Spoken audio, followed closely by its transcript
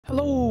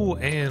Hello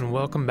and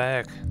welcome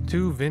back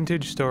to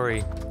Vintage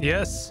Story.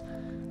 Yes,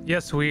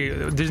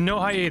 there's no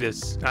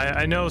hiatus.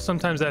 I know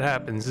sometimes that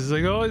happens. It's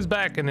like, oh, he's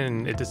back, and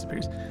then it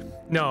disappears.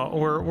 No,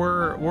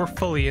 we're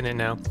fully in it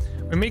now.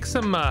 We make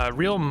some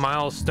real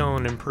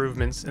milestone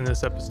improvements in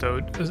this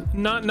episode.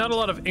 Not a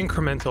lot of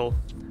incremental,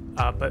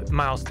 but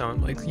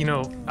milestone. Like,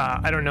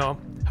 I don't know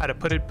how to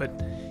put it,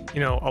 but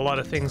a lot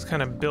of things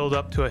kind of build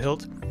up to a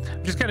hilt.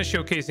 I'm just kind of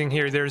showcasing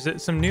here. There's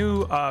some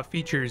new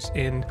features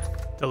in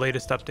the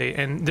latest update,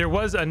 and there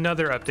was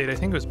another update. I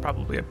think it was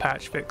probably a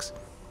patch fix,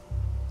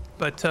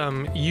 but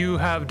you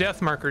have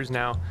death markers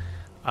now,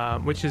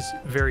 which is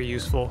very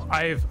useful.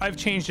 I've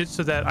changed it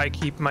so that I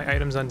keep my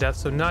items on death,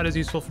 so not as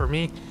useful for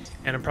me,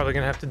 and I'm probably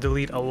gonna have to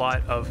delete a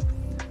lot of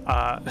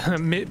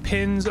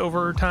pins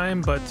over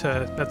time, but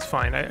that's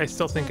fine. I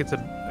still think it's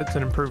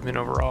an improvement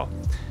overall.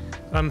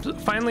 I'm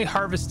finally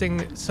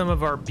harvesting some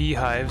of our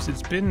beehives.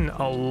 It's been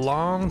a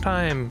long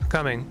time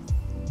coming,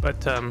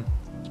 but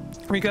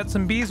we got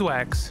some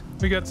beeswax.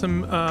 We got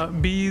some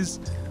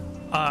bees,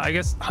 I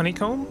guess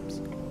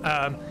honeycombs.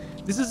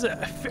 This is,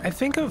 I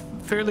think, a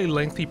fairly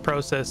lengthy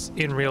process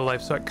in real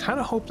life, so I kind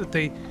of hope that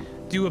they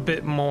do a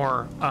bit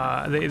more.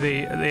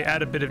 They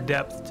add a bit of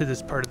depth to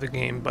this part of the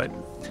game, but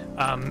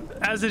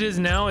as it is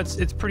now,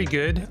 it's pretty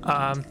good.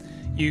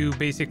 You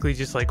basically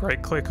just like right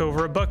click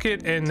over a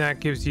bucket, and that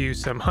gives you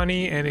some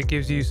honey, and it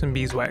gives you some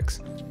beeswax.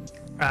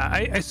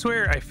 I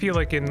swear I feel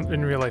like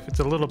in real life it's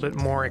a little bit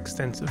more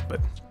extensive, but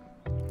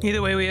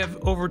either way, we have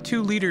over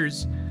 2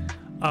 liters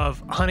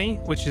of honey,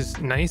 which is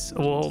nice.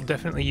 We'll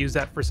definitely use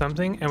that for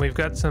something. And we've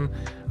got some,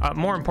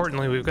 more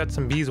importantly, we've got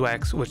some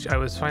beeswax, which I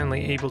was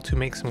finally able to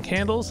make some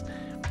candles.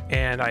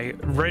 And I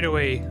right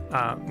away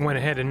went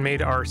ahead and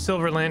made our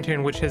silver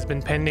lantern, which has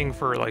been pending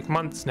for like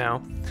months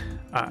now.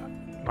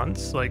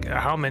 Months, like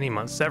how many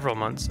months? Several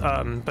months.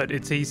 But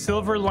it's a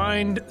silver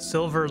lined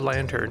silver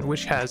lantern,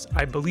 which has,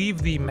 I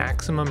believe, the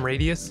maximum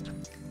radius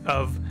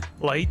of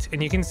light,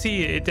 and you can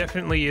see it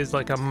definitely is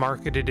like a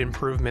marketed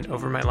improvement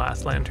over my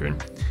last lantern.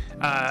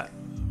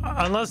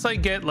 Unless I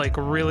get like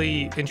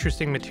really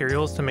interesting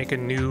materials to make a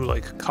new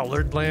like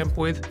colored lamp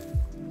with,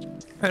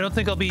 I don't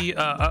think I'll be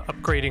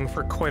upgrading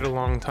for quite a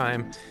long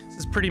time. This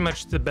is pretty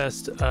much the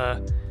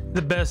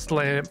best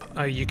lamp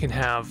you can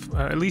have.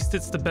 At least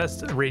it's the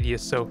best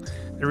radius, so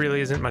there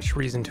really isn't much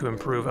reason to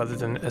improve other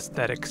than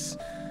aesthetics.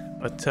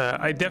 But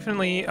I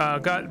definitely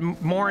got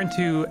more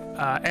into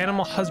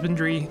animal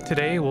husbandry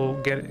today. We'll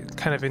get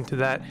kind of into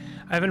that.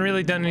 I haven't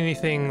really done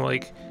anything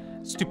like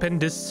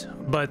stupendous,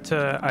 but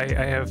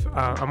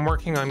I'm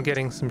working on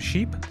getting some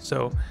sheep.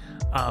 So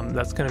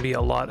that's going to be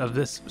a lot of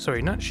this.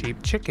 Sorry, not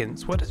sheep,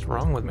 chickens. What is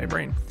wrong with my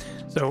brain?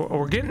 So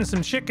we're getting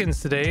some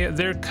chickens today.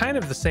 They're kind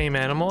of the same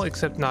animal,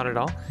 except not at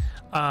all.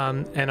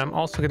 And I'm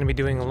also going to be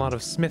doing a lot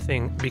of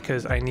smithing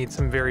because I need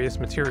some various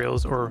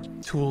materials or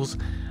tools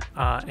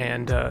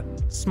and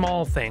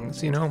small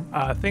things,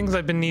 things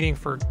I've been needing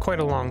for quite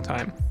a long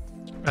time.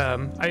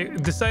 I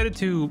decided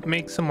to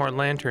make some more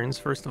lanterns,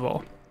 first of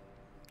all,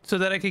 so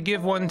that I could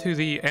give one to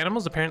the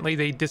animals. Apparently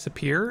they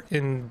disappear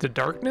in the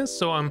darkness,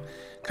 so I'm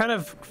kind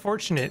of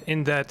fortunate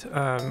in that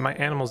my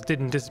animals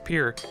didn't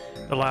disappear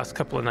the last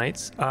couple of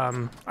nights.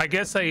 I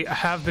guess I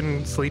have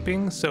been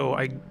sleeping, so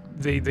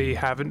they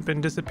haven't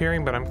been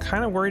disappearing, but I'm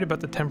kind of worried about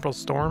the temporal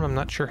storm. I'm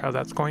not sure how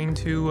that's going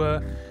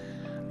to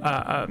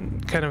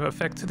kind of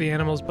affect the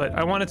animals, but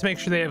I wanted to make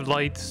sure they have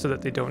light so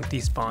that they don't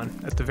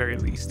despawn at the very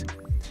least.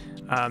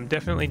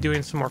 Definitely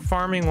doing some more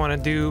farming. Want to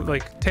do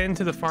tend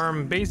to the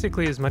farm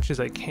basically as much as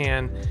I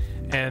can,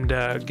 and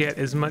get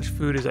as much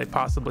food as I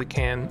possibly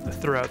can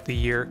throughout the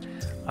year,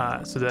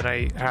 so that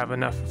I have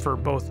enough for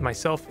both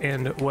myself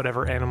and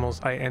whatever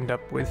animals I end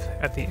up with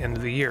at the end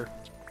of the year.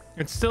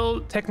 It's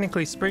still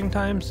technically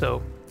springtime,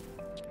 so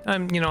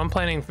I'm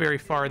planning very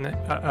far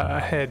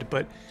ahead,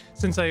 but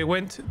since I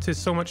went to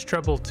so much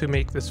trouble to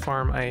make this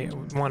farm, I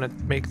want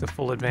to make the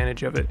full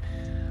advantage of it.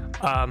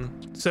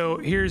 So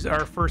here's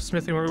our first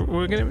smithing.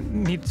 We're gonna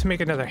need to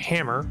make another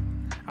hammer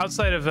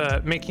outside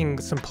of making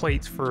some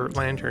plates for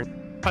lantern.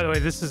 By the way,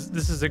 this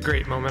is a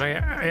great moment.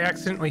 I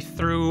accidentally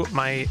threw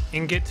my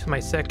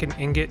second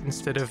ingot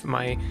instead of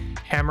my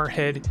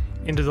hammerhead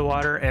into the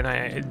water, and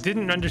I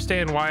didn't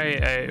understand why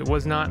I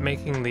was not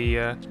making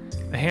the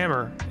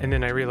hammer, and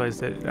then I realized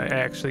that I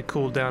actually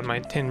cooled down my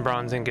tin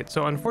bronze ingot.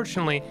 So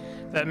unfortunately,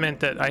 that meant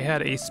that I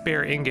had a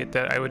spare ingot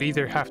that I would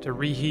either have to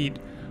reheat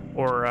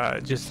or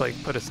just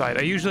put aside.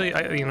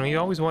 You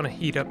always want to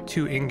heat up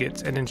 2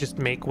 ingots and then just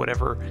make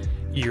whatever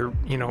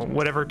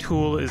whatever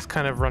tool is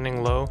kind of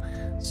running low.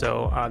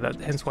 So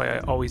hence why I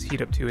always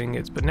heat up 2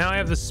 ingots. But now I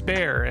have the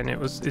spare, and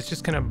it's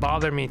just gonna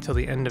bother me till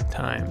the end of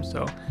time.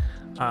 So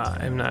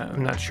I'm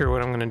not sure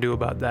what I'm gonna do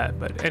about that.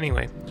 But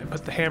anyway, I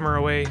put the hammer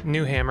away,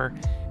 new hammer.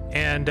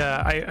 And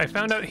I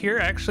found out here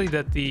actually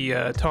that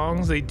the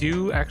tongs, they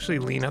do actually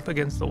lean up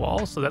against the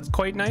wall, so that's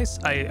quite nice.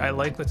 I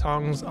like the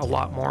tongs a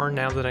lot more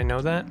now that I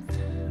know that.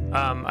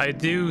 I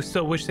do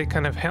still wish they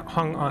kind of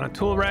hung on a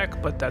tool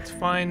rack, but that's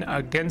fine.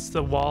 Against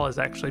the wall is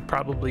actually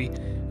probably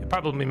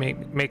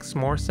makes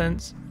more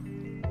sense.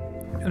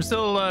 I'm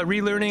still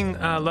relearning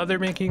leather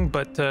making,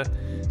 but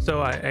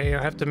so I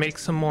have to make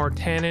some more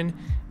tannin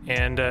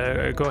and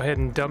go ahead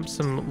and dump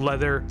some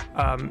leather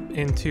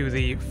into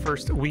the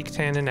first weak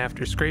tannin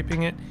after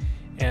scraping it.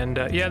 And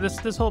yeah,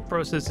 this whole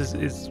process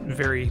is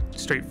very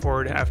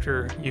straightforward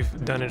after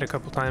you've done it a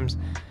couple times.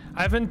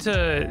 I haven't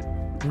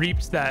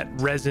reaped that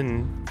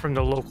resin from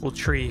the local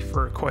tree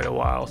for quite a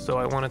while, so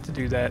I wanted to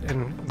do that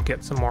and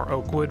get some more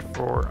oak wood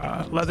for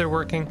leather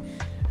working.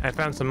 I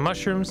found some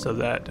mushrooms, so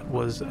that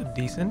was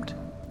decent.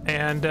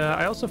 And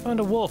I also found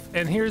a wolf,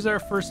 and here's our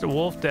first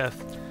wolf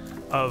death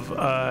of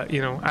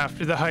you know,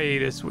 after the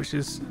hiatus, which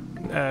is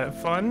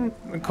fun,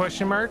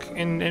 question mark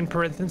in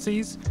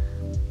parentheses.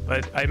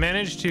 But I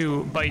managed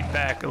to bite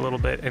back a little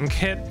bit and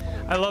get,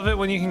 I love it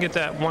when you can get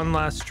that one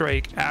last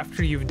strike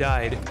after you've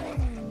died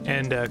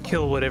and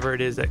kill whatever it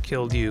is that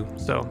killed you.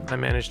 So I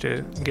managed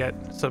to get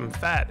some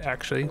fat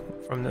actually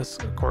from this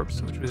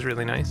corpse, which was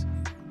really nice.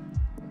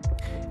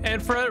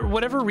 And for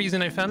whatever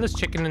reason, I found this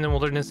chicken in the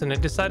wilderness and I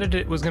decided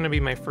it was going to be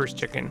my first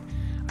chicken.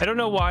 I don't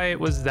know why it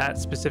was that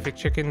specific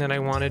chicken that I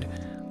wanted,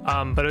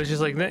 but I was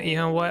just like, you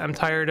know what, I'm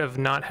tired of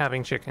not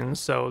having chickens,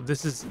 so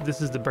this is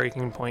the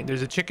breaking point.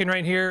 There's a chicken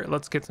right here,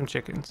 let's get some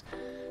chickens.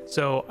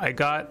 So I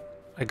got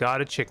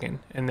a chicken,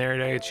 and there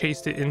I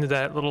chased it into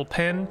that little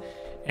pen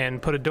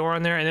and put a door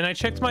on there, and then I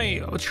checked my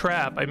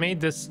trap. I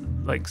made this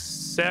like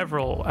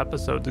several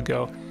episodes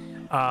ago,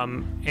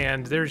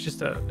 and there's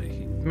just a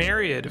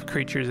myriad of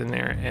creatures in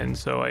there, and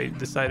so I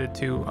decided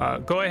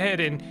to go ahead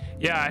and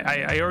yeah,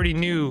 I already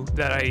knew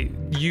that I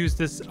used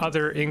this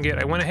other ingot.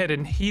 I went ahead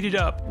and heated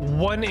up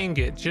one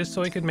ingot just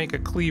so I could make a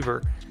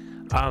cleaver,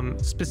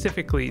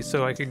 specifically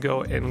so I could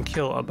go and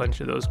kill a bunch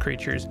of those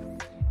creatures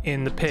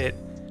in the pit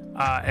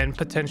and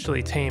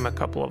potentially tame a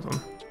couple of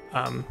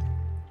them.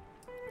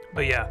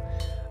 But yeah,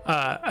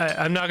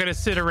 I'm not gonna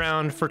sit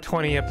around for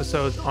 20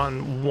 episodes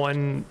on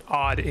one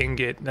odd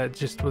ingot. That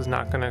just was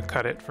not gonna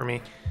cut it for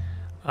me.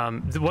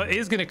 What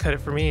is going to cut it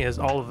for me is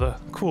all of the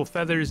cool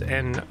feathers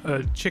and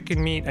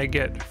chicken meat I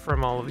get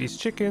from all of these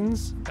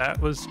chickens.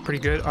 That was pretty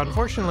good.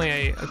 Unfortunately,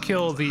 I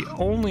killed the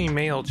only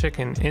male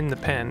chicken in the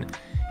pen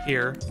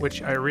here,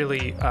 which I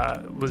really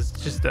was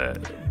just a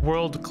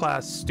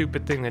world-class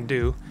stupid thing to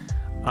do.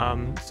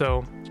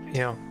 So,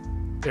 you know,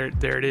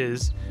 there it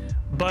is.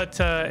 But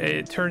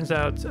it turns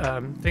out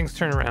things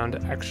turn around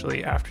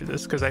actually after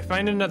this, because I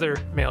find another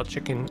male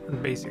chicken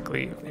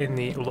basically in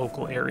the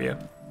local area.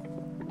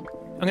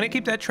 I'm gonna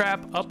keep that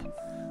trap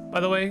up, by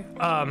the way.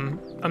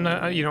 I'm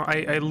not, you know,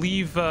 I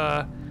leave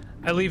a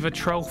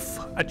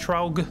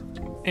trog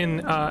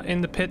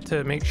in the pit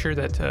to make sure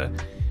that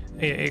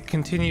it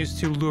continues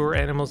to lure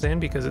animals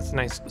in, because it's a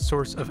nice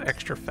source of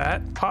extra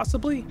fat,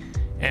 possibly,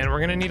 and we're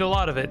gonna need a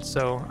lot of it.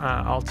 So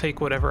I'll take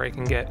whatever I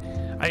can get.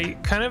 I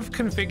kind of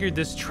configured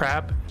this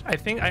trap. I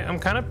think I'm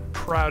kind of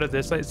proud of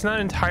this. It's not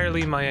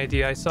entirely my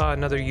idea. I saw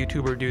another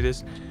YouTuber do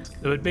this.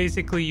 But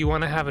basically, you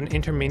want to have an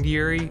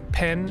intermediary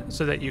pen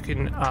so that you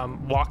can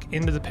walk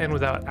into the pen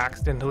without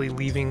accidentally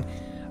leaving,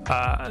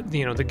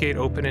 you know, the gate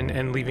open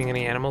and leaving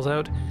any animals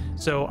out.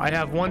 So I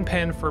have one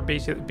pen for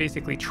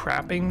basically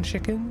trapping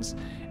chickens,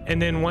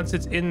 and then once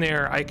it's in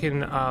there, I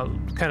can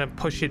kind of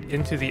push it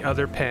into the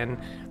other pen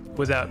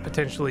without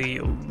potentially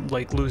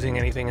like losing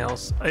anything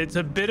else. It's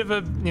a bit of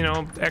a, you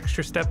know,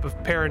 extra step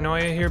of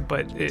paranoia here,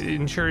 but it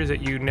ensures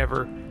that you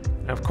never.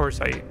 Of course,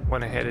 I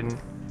went ahead and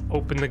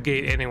open the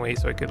gate anyway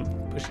so I could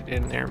push it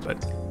in there, but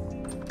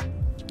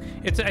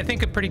it's, I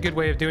think, a pretty good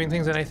way of doing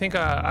things, and I think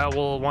I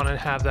will want to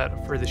have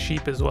that for the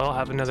sheep as well,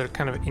 have another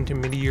kind of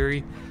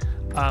intermediary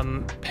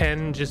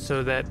pen, just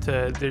so that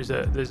there's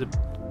a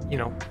you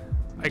know,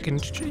 I can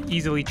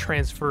easily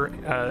transfer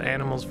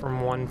animals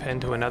from one pen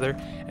to another.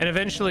 And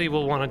eventually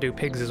we'll want to do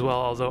pigs as well,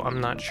 although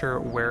I'm not sure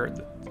where,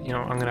 you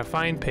know, I'm gonna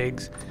find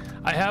pigs.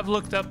 I have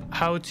looked up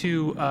how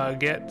to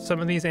get some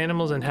of these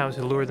animals and how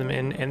to lure them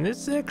in, and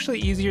this is actually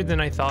easier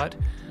than I thought.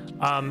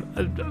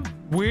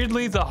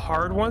 Weirdly, the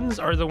hard ones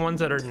are the ones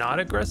that are not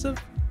aggressive.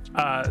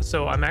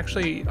 So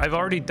I've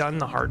already done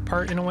the hard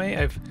part in a way.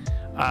 I've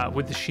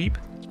with the sheep,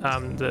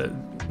 the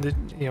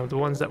you know, the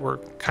ones that were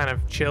kind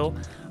of chill.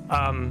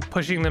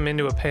 Pushing them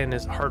into a pen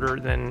is harder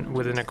than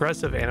with an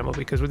aggressive animal,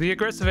 because with the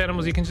aggressive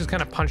animals you can just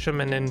kind of punch them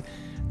and then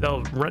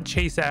they'll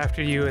chase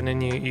after you, and then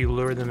you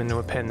lure them into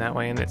a pen that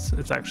way, and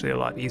it's actually a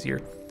lot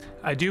easier.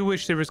 I do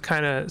wish there was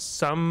kind of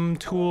some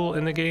tool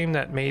in the game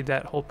that made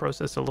that whole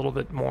process a little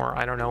bit more,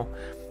 I don't know,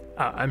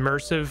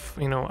 immersive,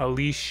 you know, a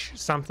leash,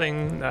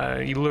 something,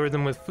 you lure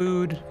them with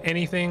food,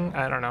 anything,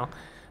 I don't know,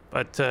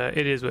 but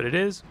it is what it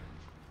is.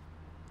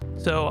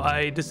 So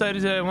I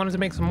decided I wanted to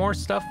make some more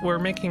stuff. We're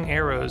making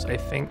arrows, I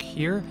think,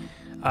 here.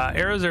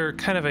 Arrows are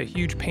kind of a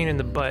huge pain in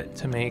the butt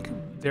to make.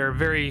 They're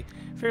a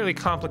fairly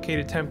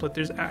complicated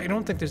template. I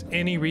don't think there's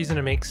any reason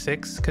to make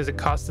 6, because it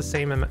costs the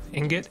same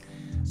ingot.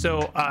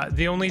 So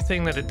the only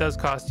thing that it does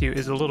cost you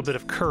is a little bit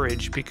of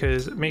courage,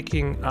 because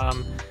making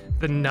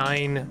the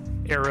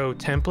 9 arrow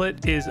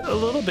template is a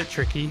little bit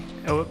tricky.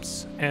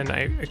 Oops, and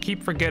I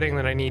keep forgetting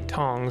that I need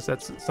tongs.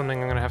 That's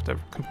something I'm gonna have to,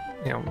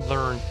 you know,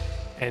 learn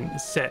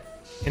and set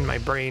in my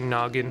brain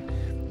noggin.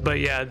 But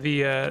yeah,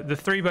 the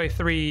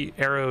 3x3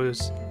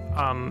 arrows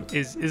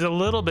is a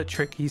little bit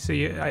tricky, so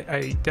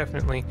I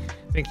definitely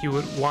think you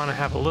would want to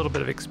have a little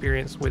bit of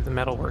experience with the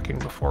metalworking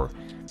before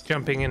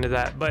jumping into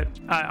that. But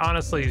I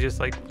honestly just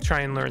like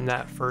try and learn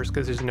that first,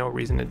 because there's no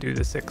reason to do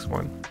the 6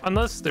 one,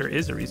 unless there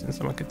is a reason.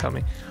 Someone could tell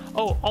me.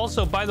 Oh,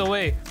 also, by the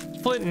way,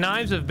 flint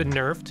knives have been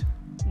nerfed.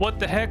 What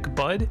the heck,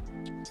 bud?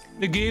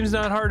 The game's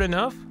not hard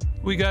enough.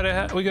 We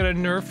gotta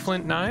nerf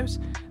flint knives.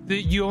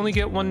 You only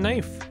get 1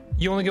 knife.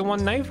 You only get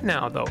 1 knife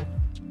now, though.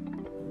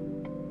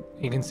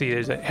 You can see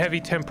there's a heavy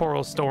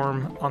temporal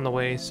storm on the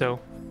way, so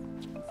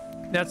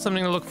that's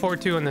something to look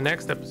forward to in the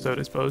next episode,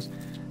 I suppose.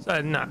 So,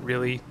 not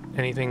really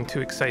anything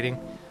too exciting,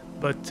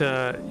 but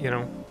you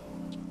know,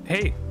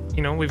 hey,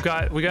 you know, we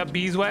got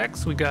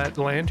beeswax, we got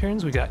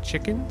lanterns, we got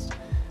chickens.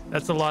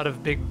 That's a lot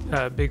of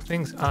big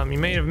things. You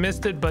may have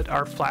missed it, but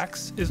our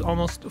flax is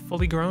almost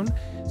fully grown.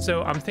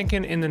 So I'm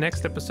thinking in the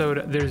next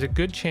episode, there's a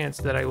good chance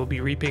that I will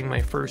be reaping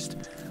my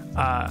first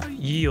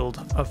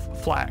yield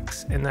of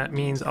flax, and that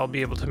means I'll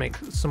be able to make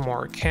some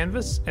more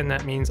canvas, and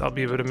that means I'll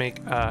be able to make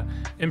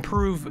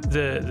improve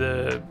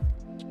the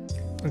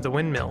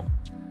windmill.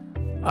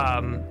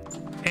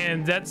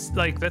 And that's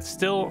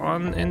still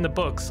in the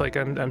books. Like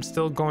I'm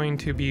still going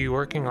to be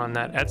working on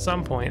that at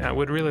some point. I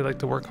would really like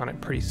to work on it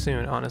pretty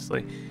soon,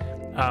 honestly.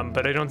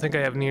 But I don't think I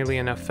have nearly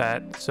enough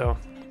fat, so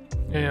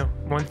you know,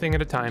 one thing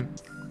at a time.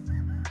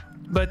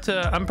 But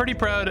I'm pretty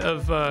proud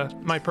of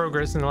my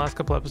progress in the last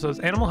couple episodes.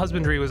 Animal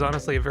husbandry was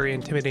honestly a very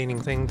intimidating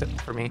thing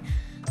for me.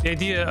 The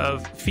idea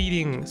of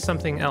feeding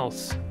something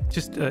else,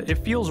 just it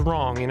feels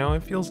wrong, you know?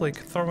 It feels like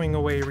throwing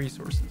away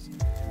resources.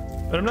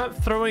 But I'm not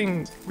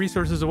throwing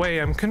resources away,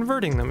 I'm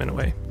converting them in a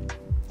way.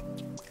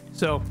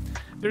 So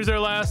there's our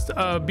last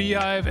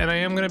beehive, and I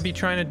am going to be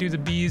trying to do the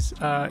bees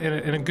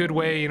in a good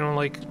way, you know,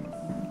 like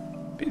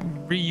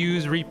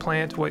reuse,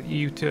 replant what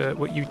you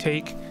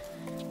take.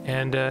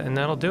 And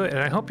that'll do it.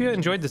 And I hope you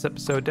enjoyed this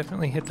episode.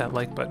 Definitely hit that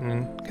like button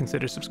and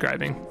consider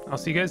subscribing. I'll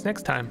see you guys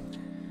next time.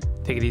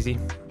 Take it easy.